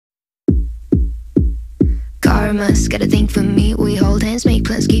Karma's got a thing for me. We hold hands, make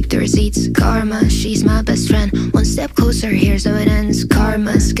plans, keep the receipts. Karma, she's my best friend. One step closer, here's how it ends.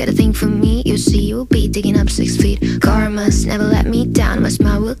 Karma's got a thing for me. You see, you'll be digging up 6 feet. Karma's never let me down. My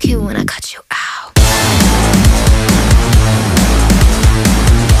smile will kill when I cut you out.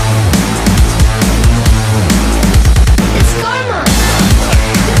 It's karma.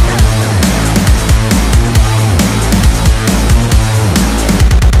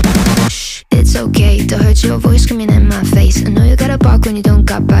 It's okay to hurt your voice screaming in my face. I know you gotta bark when you don't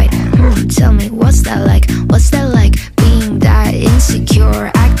got bite. Tell me, what's that like? What's that like? Being that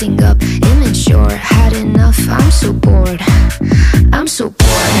insecure, acting up, immature. Had enough, I'm so bored. I'm so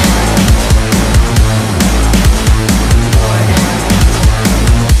bored.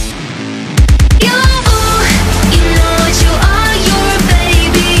 You know what you are, you're a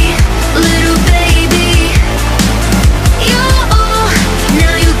baby, little baby.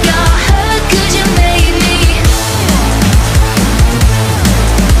 Now you got hurt 'cause you made me.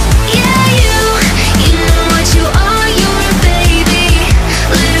 Yeah, you know what you are, you're a baby,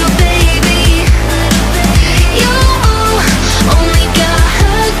 little baby. You only got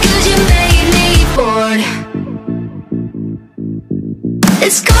hurt 'cause you made me bored.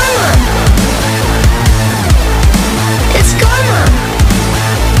 It's karma. It's karma.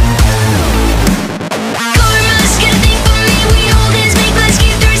 Karma's got a thing for me. We hold hands, make plans,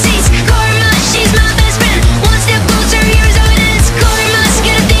 keep the receipts. Karma, she's my best friend. One step closer, here's how it ends. Karma's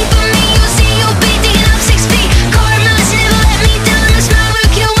got a thing for me. You'll see, you'll be digging up 6 feet. Karma's never let me down. My smile will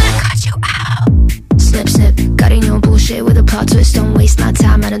kill when I cut you out. Snip, snip, cutting your bullshit with a plot twist. Don't waste my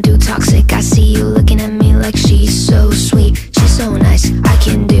time, I don't do toxic. I see you looking at me like she's so sweet. She's so nice, I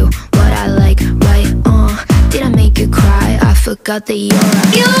can do what I like, right? Did I make you cry? I forgot that you're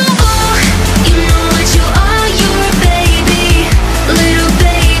a you know what you are, you're a baby, little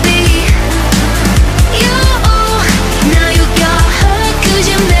baby. You now you got hurt 'cause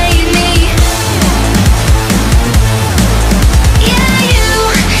you made me. Yeah,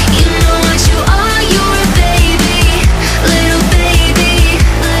 you know what you are, you're a baby, little baby.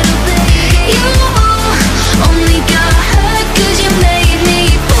 You only got hurt 'cause you made me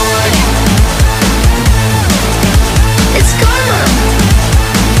bored. It's karma.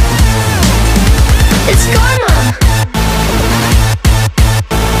 It's karma.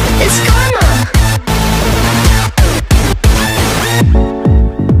 It's karma.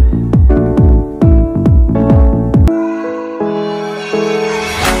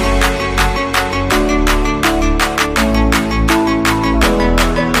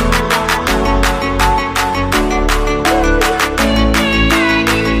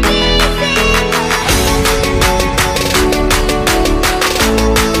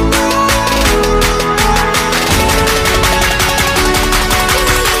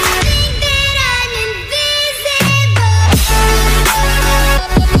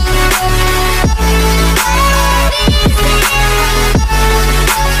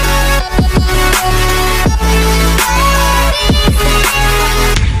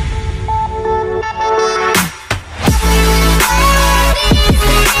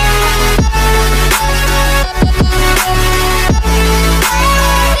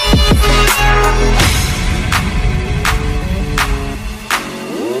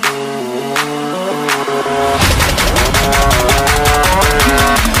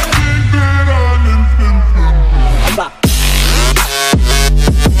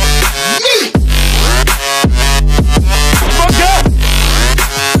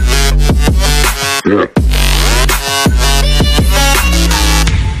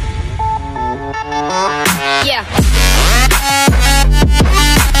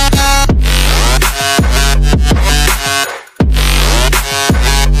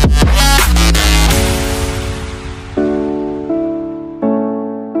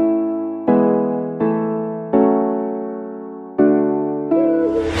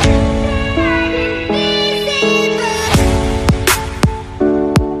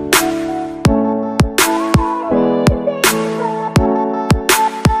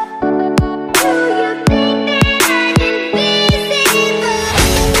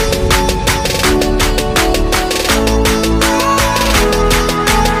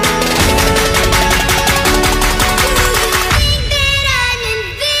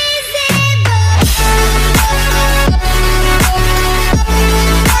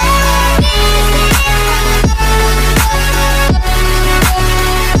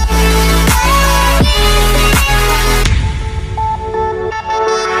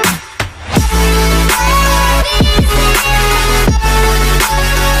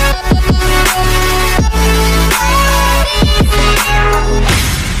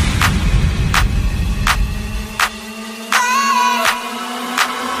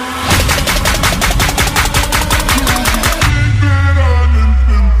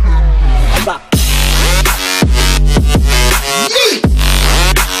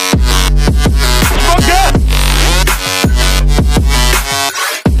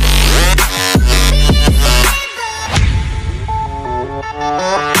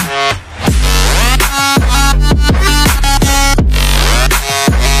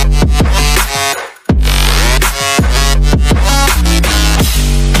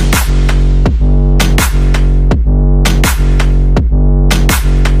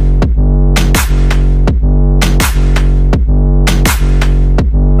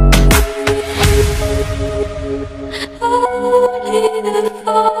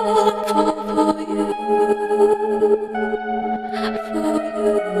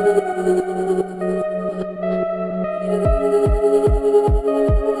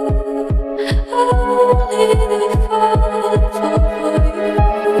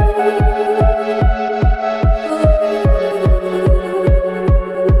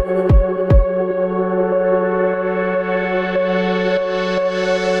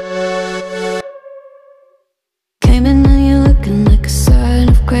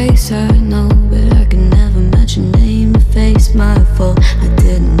 grace, I know, but I can never match your name to face my fault. I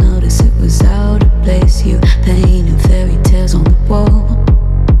didn't notice it was out of place. You painted fairy tales on the wall,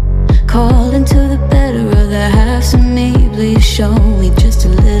 calling to the better of the halves of me. Please show me just a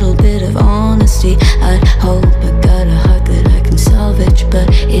little bit of honesty. I'd hope I got a heart that I can salvage, but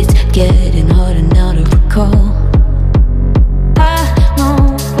it's getting harder now to recall. I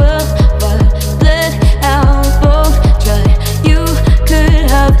know well, but let out both dry. You could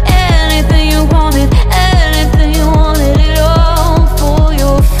have anything you wanted, anything you wanted at all for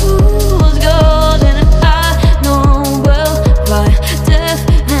your fool's gold. And I know well why, deaf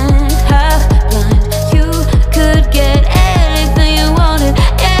and half blind. You could get anything you wanted,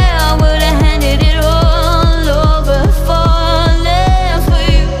 yeah, I would've handed it all over, falling for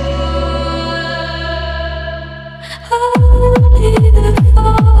you. Only the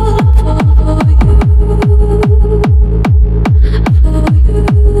fall for you, for you, for you. Only the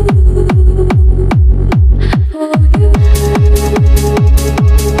fall for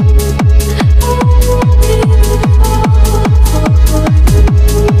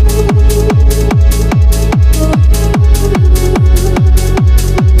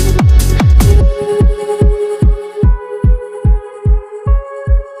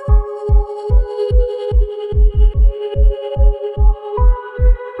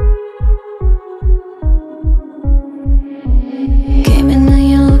came in and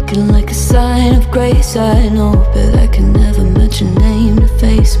you're looking like a sign of grace, I know, but I can never match your name to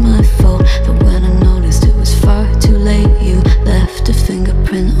face my fault. But when I noticed it was far too late, you left a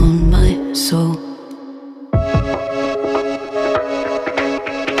fingerprint on my soul.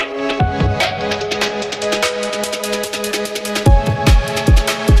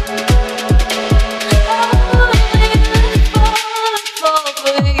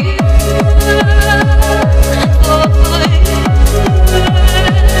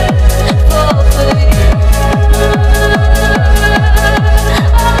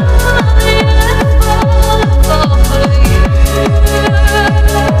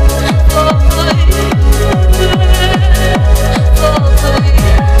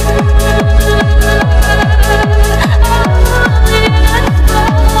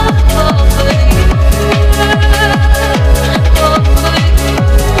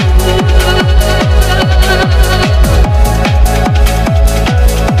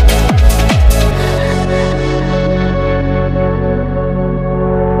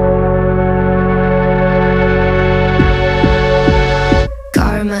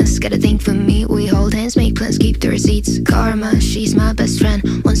 Karma's got a thing for me. We hold hands, make plans, keep the receipts. Karma, she's my best friend.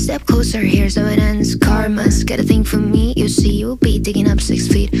 One step closer, here's how it ends. Karma's got a thing for me. You see, you'll be digging up 6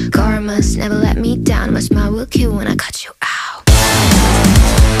 feet. Karma's never let me down. My smile will kill when I cut you